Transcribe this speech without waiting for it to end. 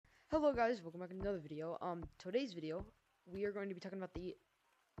Hello guys, welcome back to another video. Today's video, we are going to be talking about the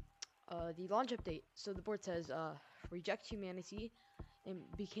launch update. So the board says, reject humanity and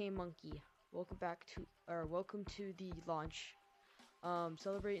became monkey. Welcome to the launch.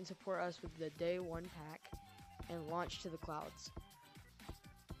 Celebrate and support us with the day 1 pack and launch to the clouds.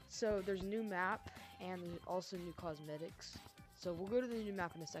 So there's a new map and there's also new cosmetics. So we'll go to the new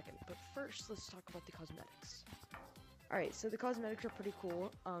map in a second, but first let's talk about the cosmetics. Alright, so the cosmetics are pretty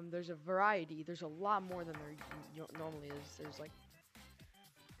cool. There's a variety. There's a lot more than there normally is. There's like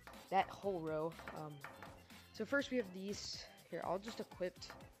that whole row. So first we have these. Here, I'll just equip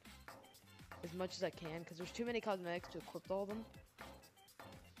as much as I can because there's too many cosmetics to equip all of them.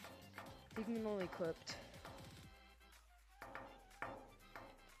 You can only equip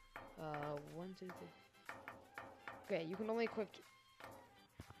 1, 2, 3. Okay, you can only equip.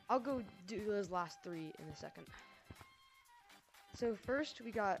 I'll go do those last 3 in a second. So first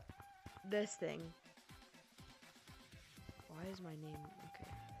we got this thing. Why is my name okay?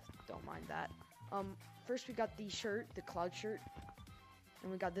 Don't mind that. First we got the shirt, the cloud shirt,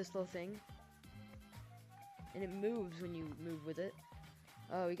 and we got this little thing, and it moves when you move with it.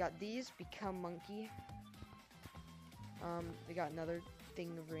 We got these, become monkey. We got another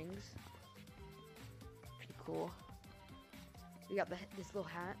thing of rings. Pretty cool. We got this little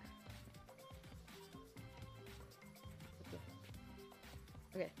hat.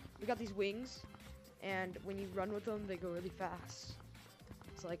 Okay, we got these wings, and when you run with them, they go really fast.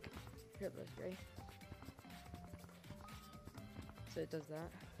 It's like, here, look, right? So it does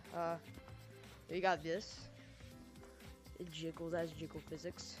that. We got this. It jiggles as jiggle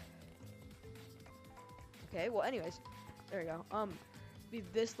physics. Okay, well, anyways, there we go. We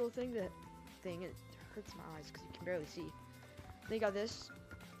have this little thing, it hurts my eyes because you can barely see. Then you got this,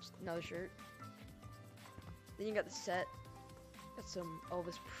 just another shirt. Then you got the set. Got some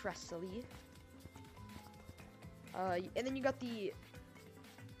Elvis Presley. And then you got the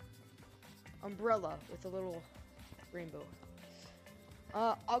umbrella with a little rainbow.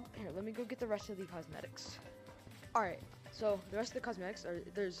 Here, let me go get the rest of the cosmetics. Alright, so the rest of the cosmetics are,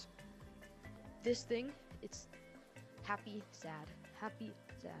 there's this thing, it's happy, sad. Happy,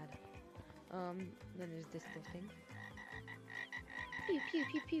 sad. Then there's this little thing. Pew, pew,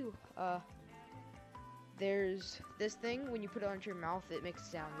 pew, pew. There's this thing, when you put it onto your mouth, it makes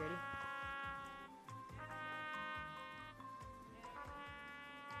a sound. Ready?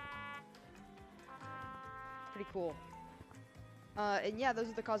 Pretty cool. And yeah, those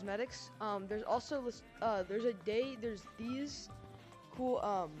are the cosmetics. There's also this, there's these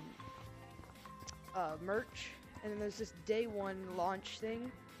cool, merch, and then there's this day 1 launch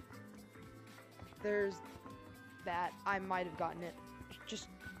thing. There's that. I might have gotten it. Just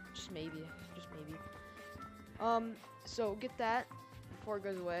maybe. So get that before it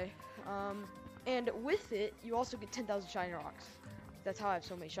goes away. And with it, you also get 10,000 shiny rocks. That's how I have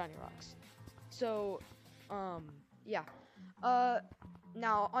so many shiny rocks. So, yeah.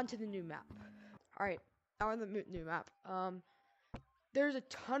 Now onto the new map. Alright, now on the new map. There's a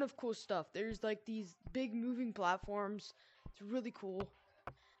ton of cool stuff. There's like these big moving platforms. It's really cool.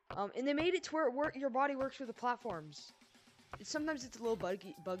 And they made it to where your body works with the platforms. Sometimes it's a little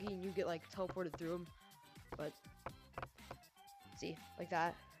buggy, and you get like teleported through them. But see, like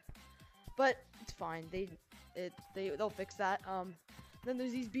that. But it's fine. They'll fix that. Then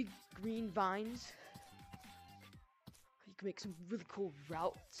there's these big green vines. You can make some really cool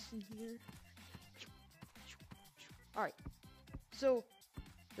routes in here. All right. So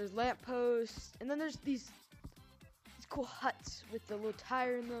there's lampposts, and then there's these cool huts with the little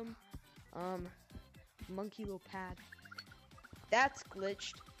tire in them. Monkey little pad. That's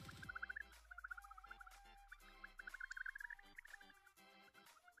glitched.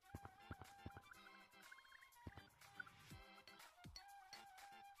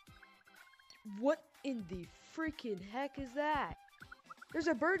 What in the freaking heck is that? There's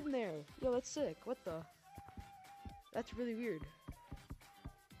a bird in there. Yo, that's sick. What the? That's really weird.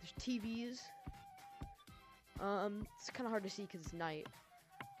 There's TVs. It's kind of hard to see because it's night.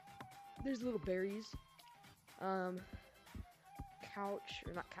 There's little berries. Couch,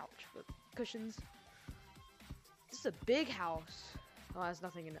 or not couch, but cushions. This is a big house. Oh, there's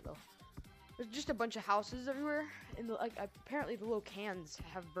nothing in it though. There's just a bunch of houses everywhere, and like apparently the little cans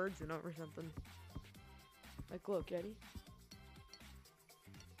have birds in them or something. Like, look, ready?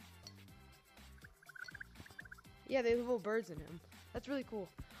 Yeah, they have little birds in them. That's really cool.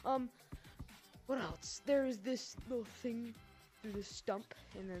 What else? There's this little thing through this stump,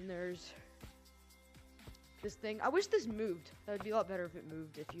 and then there's this thing. I wish this moved. That would be a lot better if it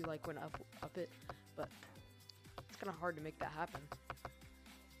moved, if you like went up it, but it's kind of hard to make that happen.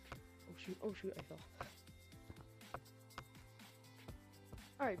 shoot, oh shoot, I fell.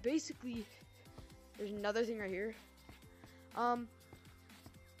 Alright, basically, there's another thing right here.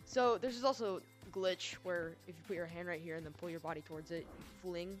 So this is also glitch where if you put your hand right here and then pull your body towards it, you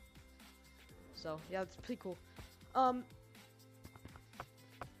fling. So yeah, it's pretty cool.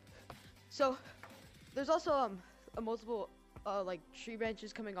 So there's also a multiple like tree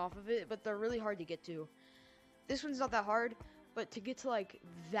branches coming off of it, but they're really hard to get to. This one's not that hard, but to get to like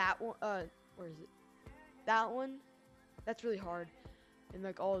that one, where is it? That one, that's really hard. And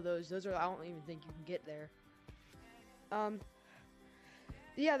like all of those are, I don't even think you can get there.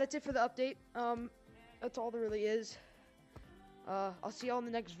 Yeah, that's it for the update. That's all there really is. I'll see y'all in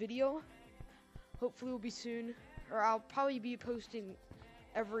the next video. Hopefully, it'll be soon, or I'll probably be posting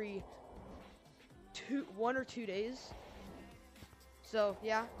every 1 or 2 days. So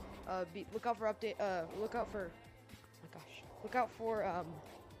yeah, look out for update. Look out for. Oh my gosh, look out for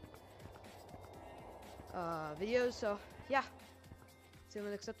videos. So yeah, see you in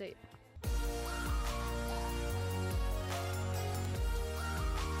the next update.